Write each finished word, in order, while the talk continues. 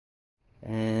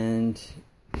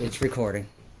and it's recording.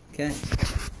 Okay.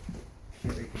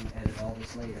 Sure we can edit all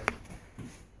this later.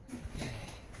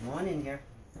 Come on in here.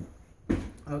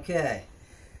 Okay.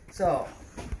 So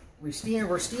we're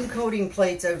steam coating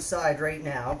plates outside right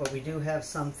now, but we do have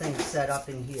some things set up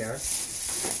in here.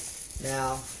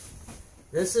 Now,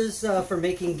 this is for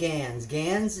making Gans.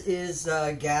 Gans is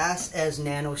gas as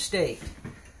nanostate.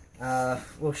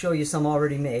 We'll show you some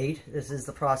already made. This is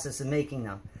the process of making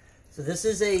them. So this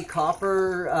is a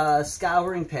copper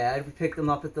scouring pad. We picked them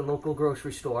up at the local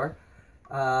grocery store.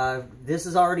 This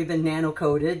has already been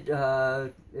nano-coated.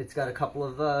 It's got a couple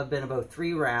of, been about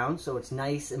 3 rounds, so it's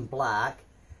nice and black.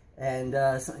 And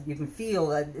so you can feel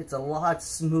that it's a lot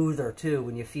smoother too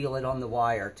when you feel it on the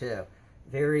wire too.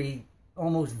 Very,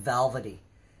 almost velvety.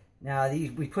 Now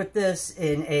we put this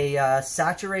in a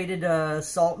saturated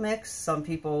salt mix. Some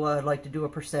people like to do a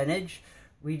percentage.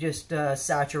 We just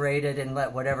saturate it and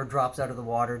let whatever drops out of the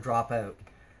water drop out.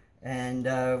 And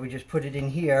we just put it in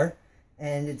here.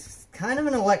 And it's kind of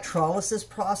an electrolysis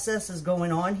process is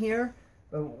going on here.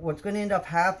 But what's going to end up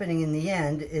happening in the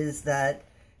end is that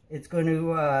it's going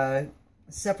to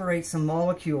separate some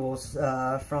molecules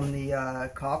from the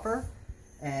copper.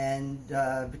 And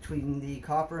between the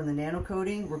copper and the nano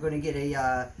coating, we're going to get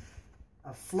a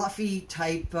fluffy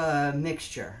type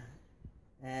mixture.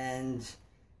 And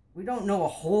we don't know a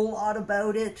whole lot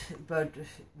about it, but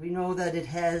we know that it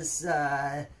has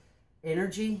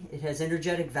energy. It has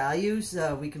energetic values.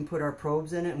 We can put our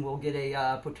probes in it and we'll get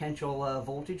a potential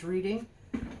voltage reading.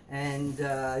 And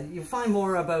you'll find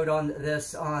more about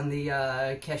this on the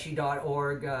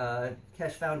keshe.org,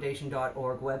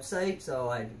 keshefoundation.org website, so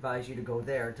I advise you to go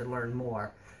there to learn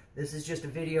more. This is just a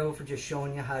video for just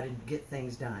showing you how to get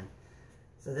things done.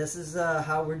 So this is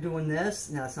how we're doing this.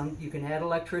 Now you can add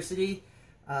electricity.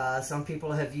 Some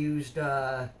people have used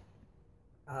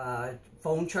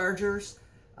phone chargers.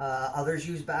 Others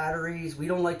use batteries. We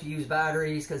don't like to use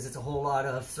batteries because it's a whole lot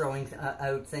of throwing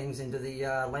out things into the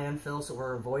landfill, so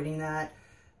we're avoiding that.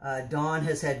 Don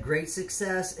has had great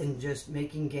success in just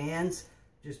making Gans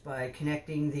just by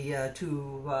connecting the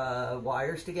 2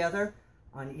 wires together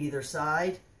on either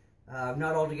side. I'm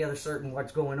not altogether certain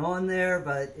what's going on there,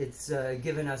 but it's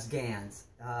given us Gans.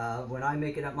 When I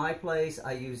make it at my place,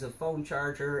 I use a phone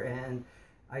charger and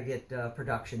I get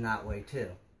production that way too.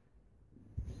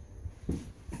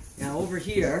 Now over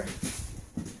here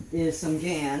is some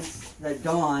Gans that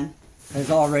Dawn has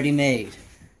already made.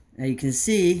 Now you can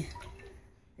see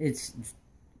it's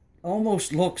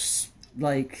almost looks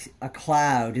like a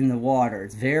cloud in the water.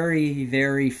 It's very,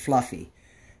 very fluffy.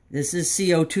 This is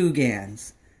CO2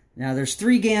 Gans. Now there's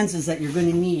 3 Ganses that you're going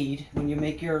to need when you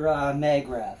make your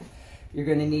Magrav. You're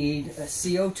going to need a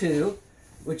CO2,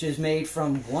 which is made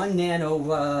from 1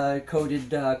 nano coated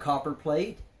copper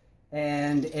plate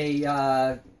and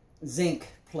a zinc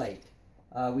plate.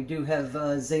 We do have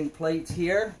zinc plates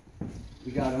here.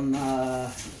 We got them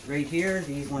right here.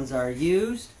 These ones are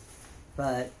used,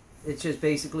 but it's just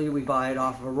basically we buy it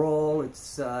off of a roll.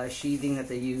 It's sheathing that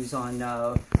they use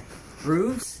on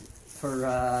grooves for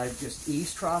just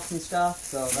eaves troughs and stuff,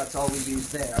 so that's all we use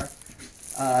there.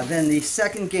 Then the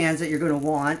second Gans that you're going to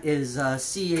want is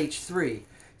CH3.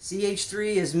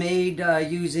 CH3 is made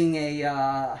using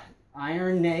a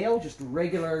iron nail, just a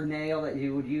regular nail that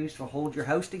you would use to hold your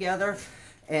house together,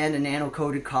 and a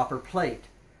nano-coated copper plate.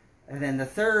 And then the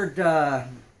third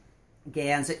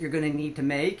Gans that you're going to need to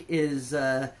make is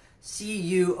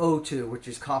CuO2, which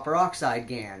is copper oxide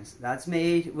Gans. That's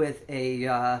made with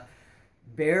a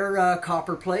bare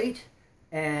copper plate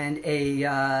and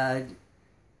a,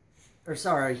 or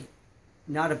sorry,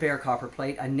 not a bare copper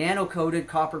plate, a nano-coated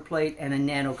copper plate and a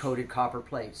nano-coated copper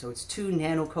plate. So it's 2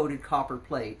 nano-coated copper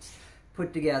plates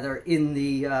put together in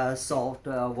the salt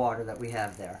water that we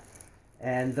have there.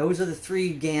 And those are the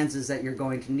 3 Ganses that you're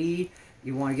going to need.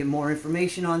 You want to get more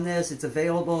information on this, it's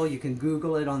available. You can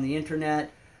Google it on the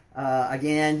internet.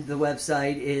 Again, the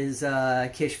website is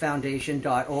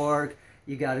keshefoundation.org.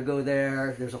 You got to go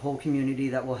there. There's a whole community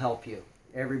that will help you.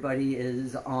 Everybody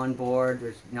is on board.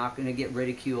 There's not going to get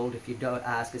ridiculed if you don't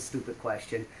ask a stupid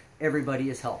question. Everybody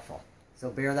is helpful. So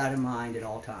bear that in mind at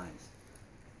all times.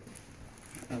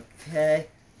 Okay.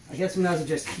 I guess we might as well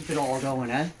just keep it all going,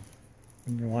 eh?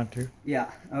 You want to? Yeah.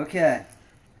 Okay.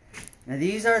 Now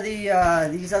these are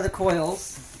the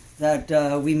coils that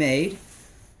we made.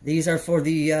 These are for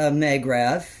the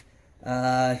Magrav.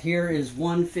 Here is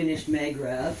one finished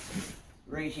Magrav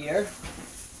right here.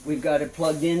 We've got it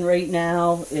plugged in right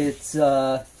now. It's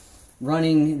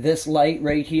running this light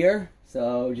right here.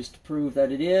 So just to prove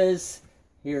that it is,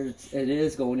 here it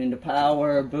is going into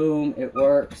power. Boom, it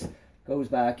works. Goes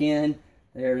back in.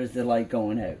 There's the light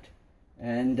going out.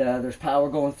 and there's power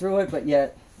going through it, but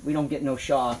yet we don't get no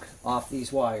shock off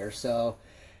these wires. So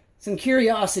some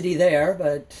curiosity there,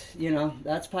 but you know,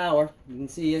 that's power. You can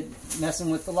see it messing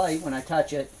with the light when I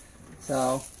touch it.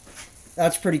 So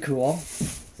that's pretty cool.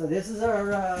 So this is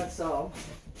our, so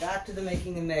back to the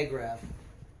making the Magrav.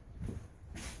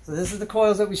 So this is the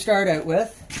coils that we start out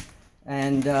with,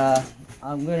 and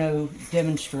I'm going to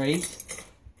demonstrate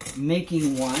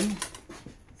making one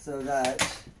so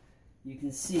that you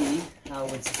can see how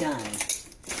it's done.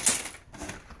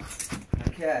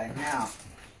 Okay, now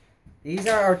these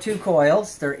are our two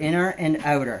coils. They're inner and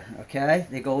outer, okay?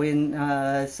 They go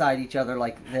inside each other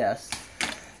like this.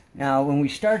 Now when we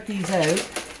start these out,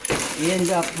 we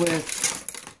end up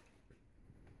with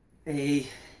a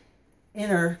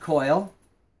inner coil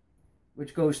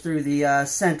which goes through the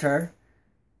center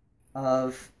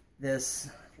of this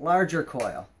larger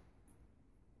coil.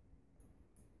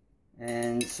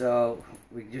 And so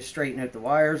we just straighten out the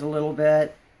wires a little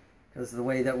bit because of the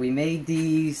way that we made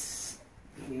these.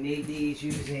 We made these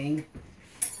using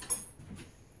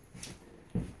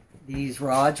these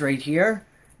rods right here.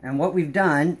 And what we've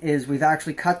done is we've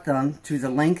actually cut them to the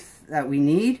length that we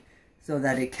need so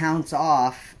that it counts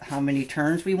off how many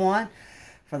turns we want.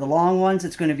 For the long ones,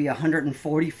 it's going to be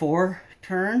 144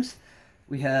 turns.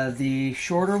 We have the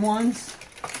shorter ones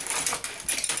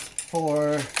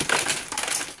for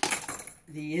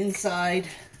the inside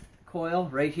coil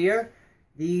right here.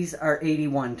 These are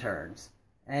 81 turns.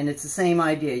 And it's the same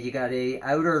idea. You got a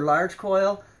outer large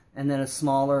coil and then a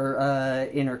smaller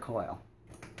inner coil.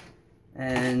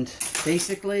 And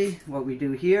basically what we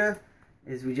do here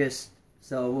is we just,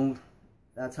 so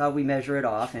that's how we measure it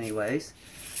off anyways.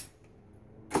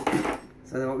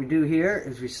 So what we do here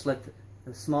is we slip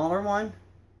the smaller one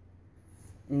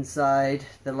inside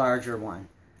the larger one.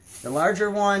 The larger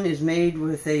one is made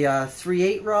with a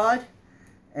 3/8 rod,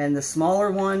 and the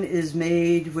smaller one is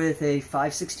made with a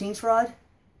 5/16 rod.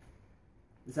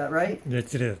 Is that right?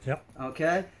 Yes, it is, yep.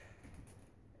 Okay.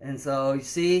 And so you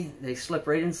see, they slip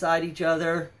right inside each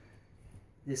other.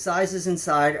 The sizes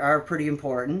inside are pretty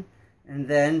important. And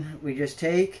then we just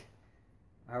take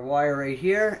our wire right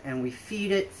here and we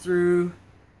feed it through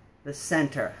the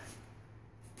center.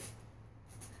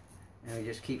 And we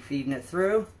just keep feeding it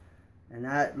through, and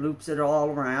that loops it all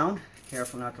around.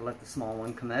 Careful not to let the small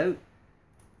one come out.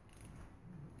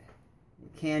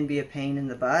 It can be a pain in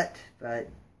the butt, but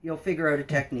you'll figure out a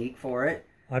technique for it.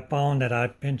 I found that I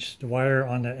pinch the wire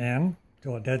on the end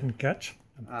so it doesn't catch.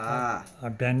 I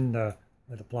bend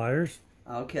with the pliers.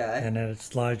 Okay. And then it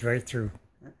slides right through.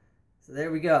 So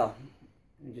there we go.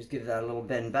 We just give that a little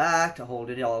bend back to hold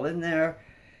it all in there.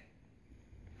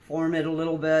 Form it a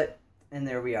little bit, and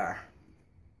there we are.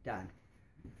 Done.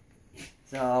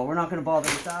 So we're not going to bother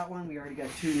with that one. We already got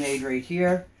two made right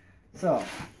here. So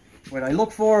what I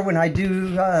look for when I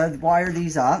do wire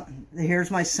these up, here's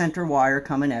my center wire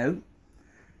coming out.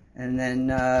 And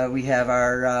then we have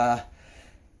our,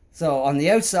 so on the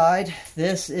outside,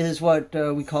 this is what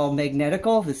we call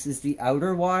magnetical. This is the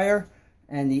outer wire.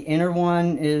 And the inner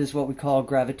one is what we call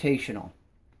gravitational.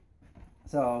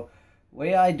 So the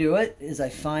way I do it is I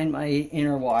find my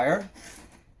inner wire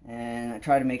and I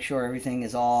try to make sure everything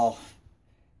is all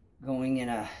going in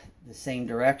the same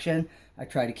direction. I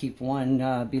try to keep one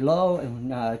below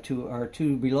and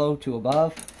two below, two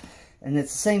above. And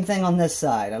it's the same thing on this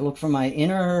side. I look for my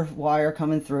inner wire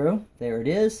coming through. There it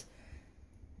is.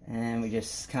 And we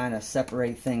just kind of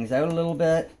separate things out a little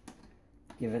bit.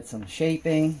 Give it some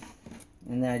shaping.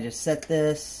 And then I just set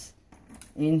this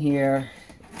in here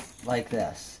like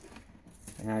this.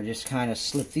 And I just kind of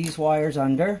slip these wires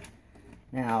under.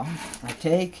 Now, I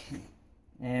take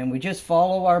and we just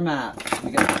follow our map. We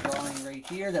got the drawing right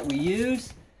here that we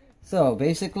use. So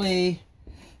basically,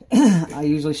 I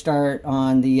usually start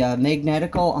on the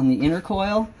magnetical on the inner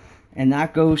coil, and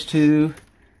that goes to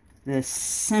the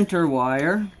center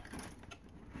wire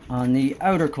on the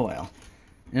outer coil.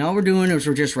 And all we're doing is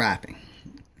we're just wrapping.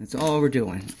 That's all we're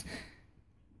doing.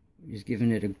 We're just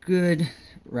giving it a good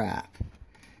wrap.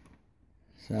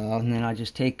 So, and then I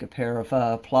just take a pair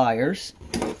of pliers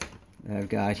that I've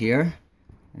got here,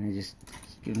 and I just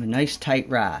give them a nice tight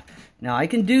wrap. Now I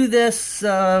can do this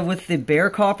with the bare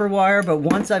copper wire, but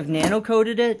once I've nano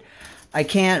coated it, I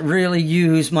can't really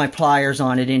use my pliers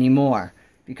on it anymore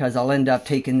because I'll end up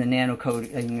taking the nano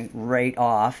coating right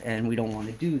off, and we don't want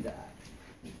to do that.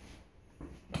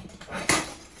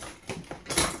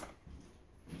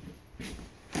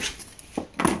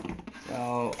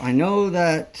 So I know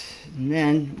that, and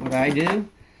then what I do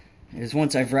is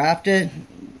once I've wrapped it,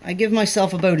 I give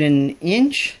myself about an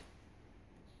inch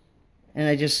and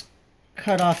I just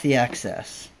cut off the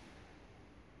excess.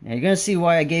 Now you're going to see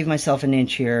why I gave myself an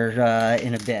inch here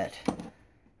in a bit.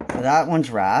 So that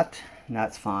one's wrapped, and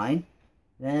that's fine.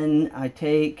 Then I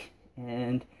take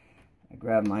and I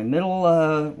grab my middle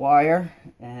wire,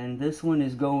 and this one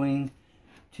is going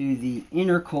to the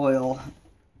inner coil,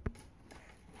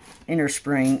 inner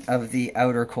spring of the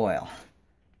outer coil.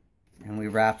 And we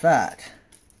wrap that.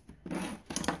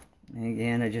 And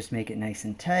again, I just make it nice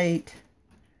and tight.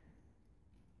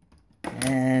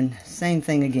 And same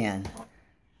thing again.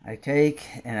 I take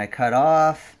and I cut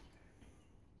off,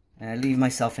 and I leave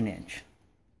myself an inch.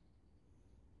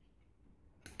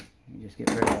 You just get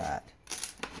rid of that.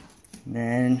 And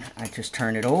then I just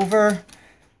turn it over,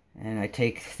 and I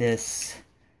take this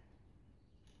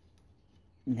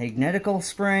magnetical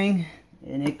spring,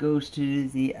 and it goes to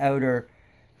the outer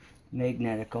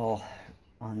magnetical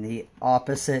on the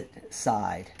opposite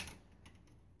side.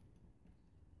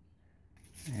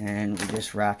 And we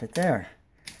just wrap it there.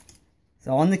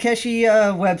 So on the Keshi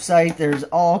website, there's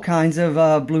all kinds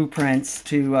of blueprints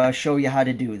to show you how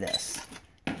to do this.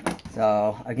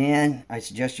 So again, I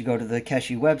suggest you go to the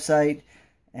Keshi website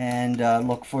and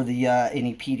look for the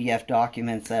any PDF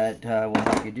documents that will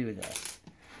help you do this.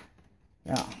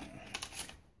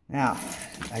 Now,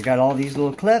 I got all these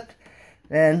little clips.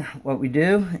 Then what we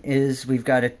do is we've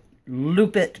got to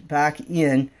loop it back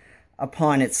in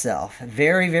upon itself.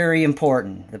 Very, very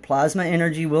important. The plasma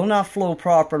energy will not flow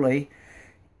properly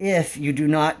if you do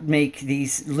not make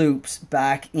these loops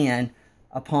back in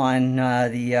upon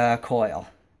the coil.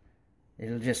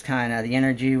 It'll just kind of, the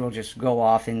energy will just go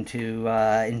off into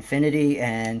infinity,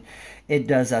 and it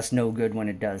does us no good when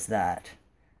it does that.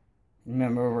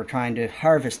 Remember, we're trying to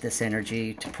harvest this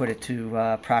energy to put it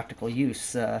to practical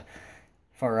use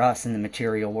for us in the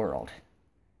material world.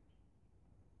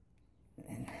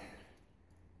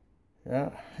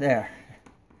 So, there.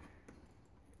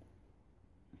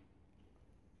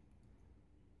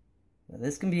 So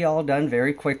this can be all done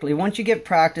very quickly. Once you get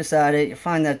practice at it, you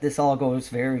find that this all goes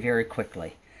very, very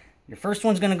quickly. Your first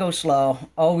one's going to go slow.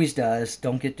 Always does.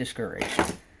 Don't get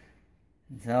discouraged.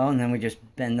 So, and then we just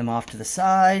bend them off to the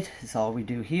side. That's all we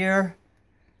do here.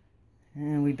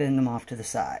 And we bend them off to the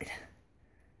side.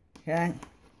 Okay.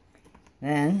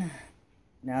 Then,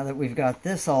 now that we've got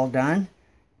this all done,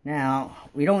 now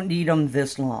we don't need them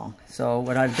this long. So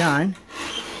what I've done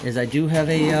is I do have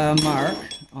a mark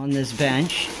on this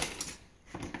bench.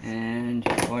 And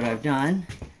what I've done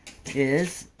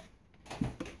is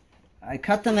I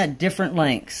cut them at different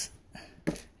lengths.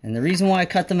 And the reason why I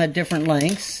cut them at different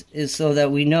lengths is so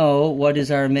that we know what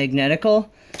is our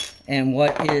magnetical and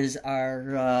what is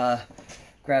our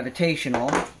gravitational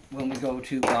when we go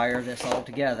to wire this all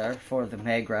together for the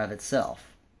Magrav itself.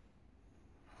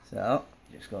 So,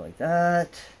 just go like that.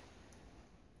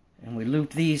 And we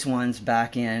loop these ones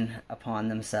back in upon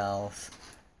themselves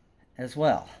as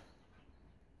well.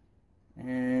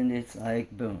 And it's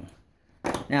like boom.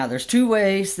 Now, there's two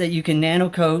ways that you can nano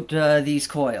coat these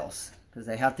coils, because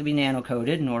they have to be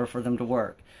nano-coated in order for them to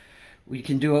work. We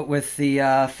can do it with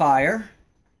the fire,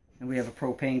 and we have a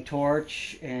propane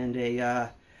torch and a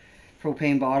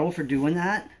propane bottle for doing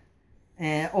that.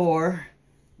 Or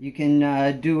you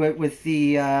can do it with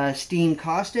the steam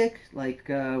caustic, like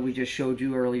we just showed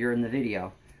you earlier in the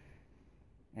video.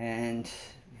 And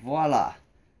voila.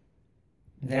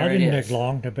 There that didn't take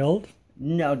long to build.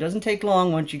 No, it doesn't take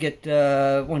long once you get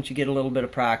a little bit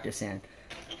of practice in.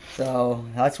 So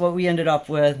that's what we ended up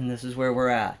with, and this is where we're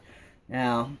at.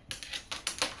 Now,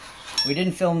 we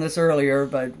didn't film this earlier,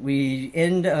 but we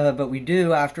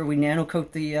do after we nano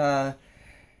coat the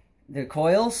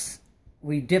coils.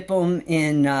 We dip them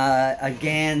in a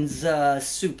Gans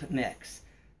soup mix.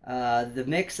 The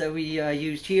mix that we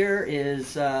used here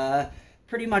is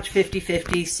pretty much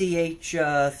 50-50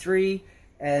 CH3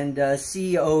 and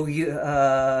CO2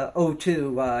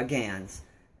 Gans.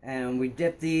 And we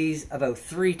dip these about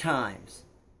 3 times,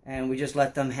 and we just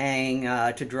let them hang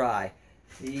to dry.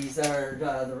 These are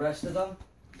the rest of them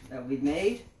that we've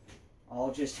made,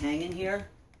 all just hanging here.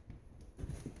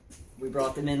 We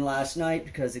brought them in last night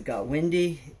because it got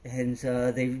windy, and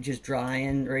they were just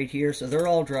drying right here. So they're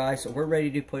all dry, so we're ready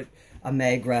to put a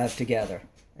Magrav together.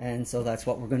 And so that's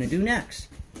what we're going to do next.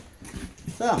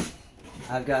 So,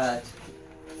 I've got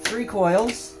 3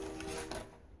 coils,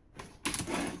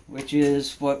 which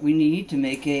is what we need to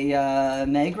make a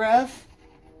Magrav.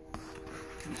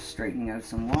 Just straightening out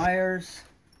some wires.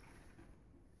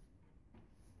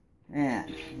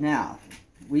 And now,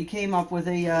 we came up with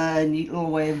a neat little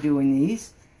way of doing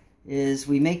these. Is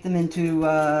we make them into,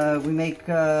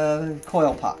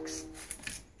 coil pucks.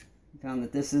 Found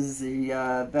that this is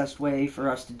the best way for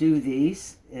us to do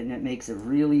these, and it makes it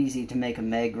real easy to make a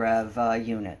Magrav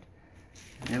unit.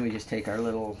 And we just take our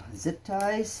little zip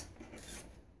ties.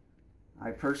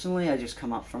 I just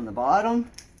come up from the bottom,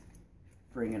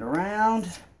 bring it around,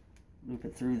 loop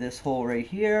it through this hole right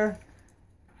here,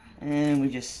 and we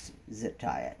just zip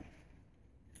tie it.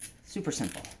 Super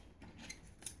simple.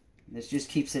 This just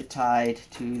keeps it tied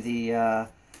to the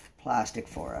plastic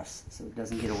for us, so it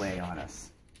doesn't get away on us.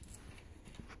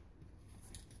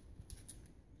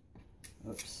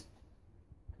 Oops.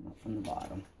 Come up from the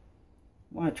bottom.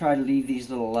 I want to try to leave these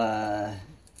little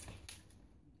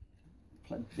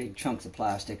big chunks of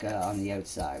plastic on the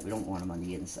outside. We don't want them on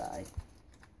the inside.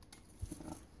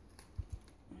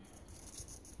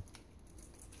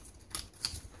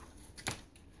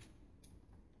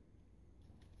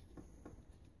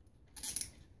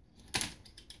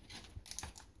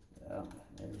 So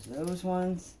there's those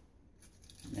ones.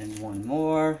 And then one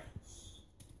more.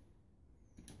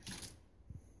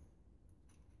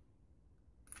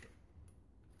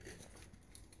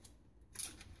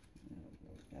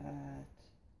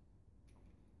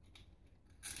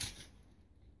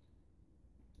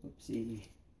 Oopsie,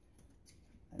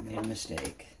 I made a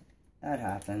mistake. That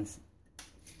happens.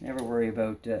 Never worry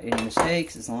about any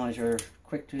mistakes as long as you're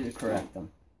quick to correct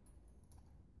them.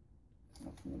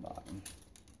 Up from the bottom.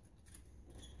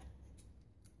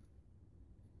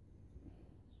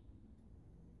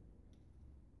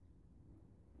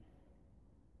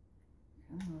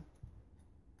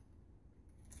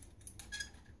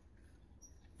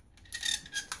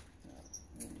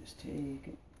 Just take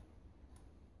it.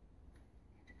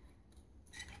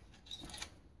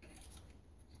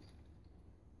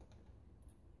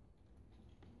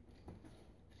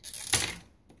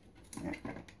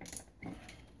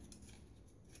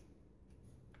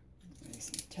 Nice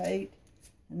and tight,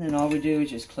 and then all we do is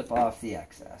just clip off the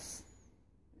excess.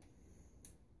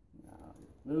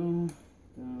 Boom,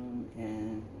 boom,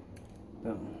 and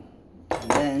boom.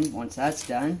 And then once that's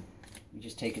done, you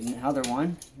just take another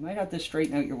one. You might have to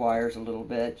straighten out your wires a little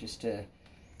bit just to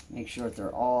make sure that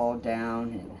they're all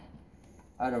down and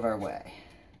out of our way.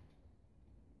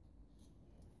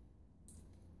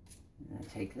 And I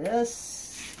take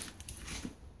this.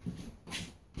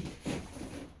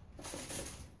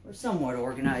 We're somewhat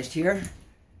organized here.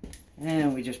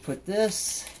 And we just put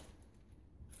this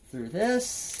through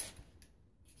this.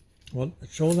 Well,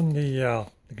 show them the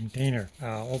container.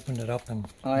 Open it up and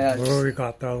where we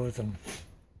got those. And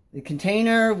the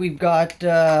container we've got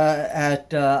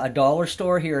at a dollar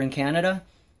store here in Canada,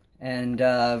 and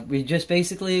we just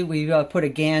basically put a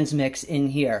Gans mix in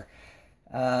here.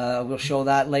 We'll show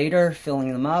that later,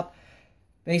 filling them up.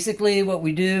 Basically, what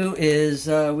we do is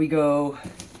we go.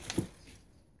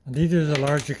 These are the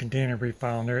larger container we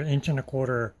found. They're 1.25 inches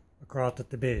across at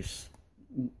the base.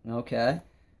 Okay.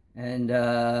 And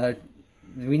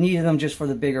we needed them just for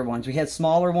the bigger ones. We had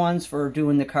smaller ones for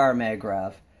doing the car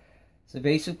Magrav. So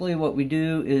basically what we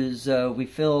do is we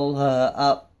fill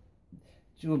up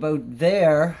to about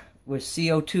there with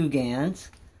CO2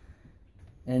 Gans.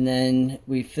 And then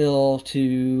we fill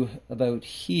to about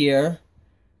here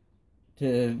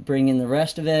to bring in the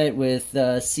rest of it with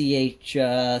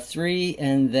CH3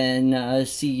 and then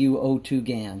CuO2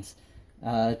 Gans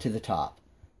to the top.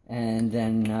 And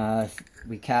then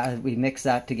we mix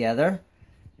that together,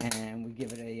 and we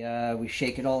give it a we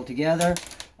shake it all together.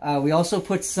 We also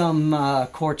put some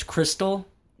quartz crystal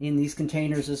in these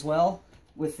containers as well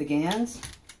with the Gans,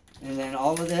 and then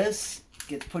all of this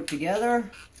gets put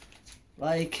together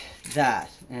like that.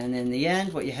 And in the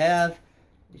end, what you have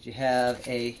is you have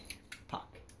a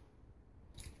puck,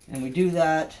 and we do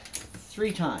that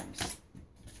 3 times.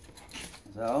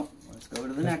 So let's go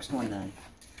to the next one then.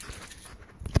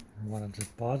 You want to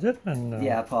just pause it? And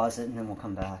yeah, pause it and then we'll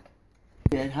come back.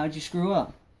 How'd you screw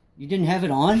up? You didn't have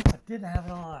it on? I didn't have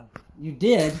it on. You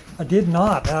did? I did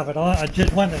not have it on. I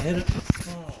just went to hit it.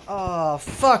 Oh,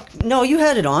 fuck. No, you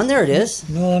had it on. There it is.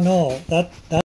 No, that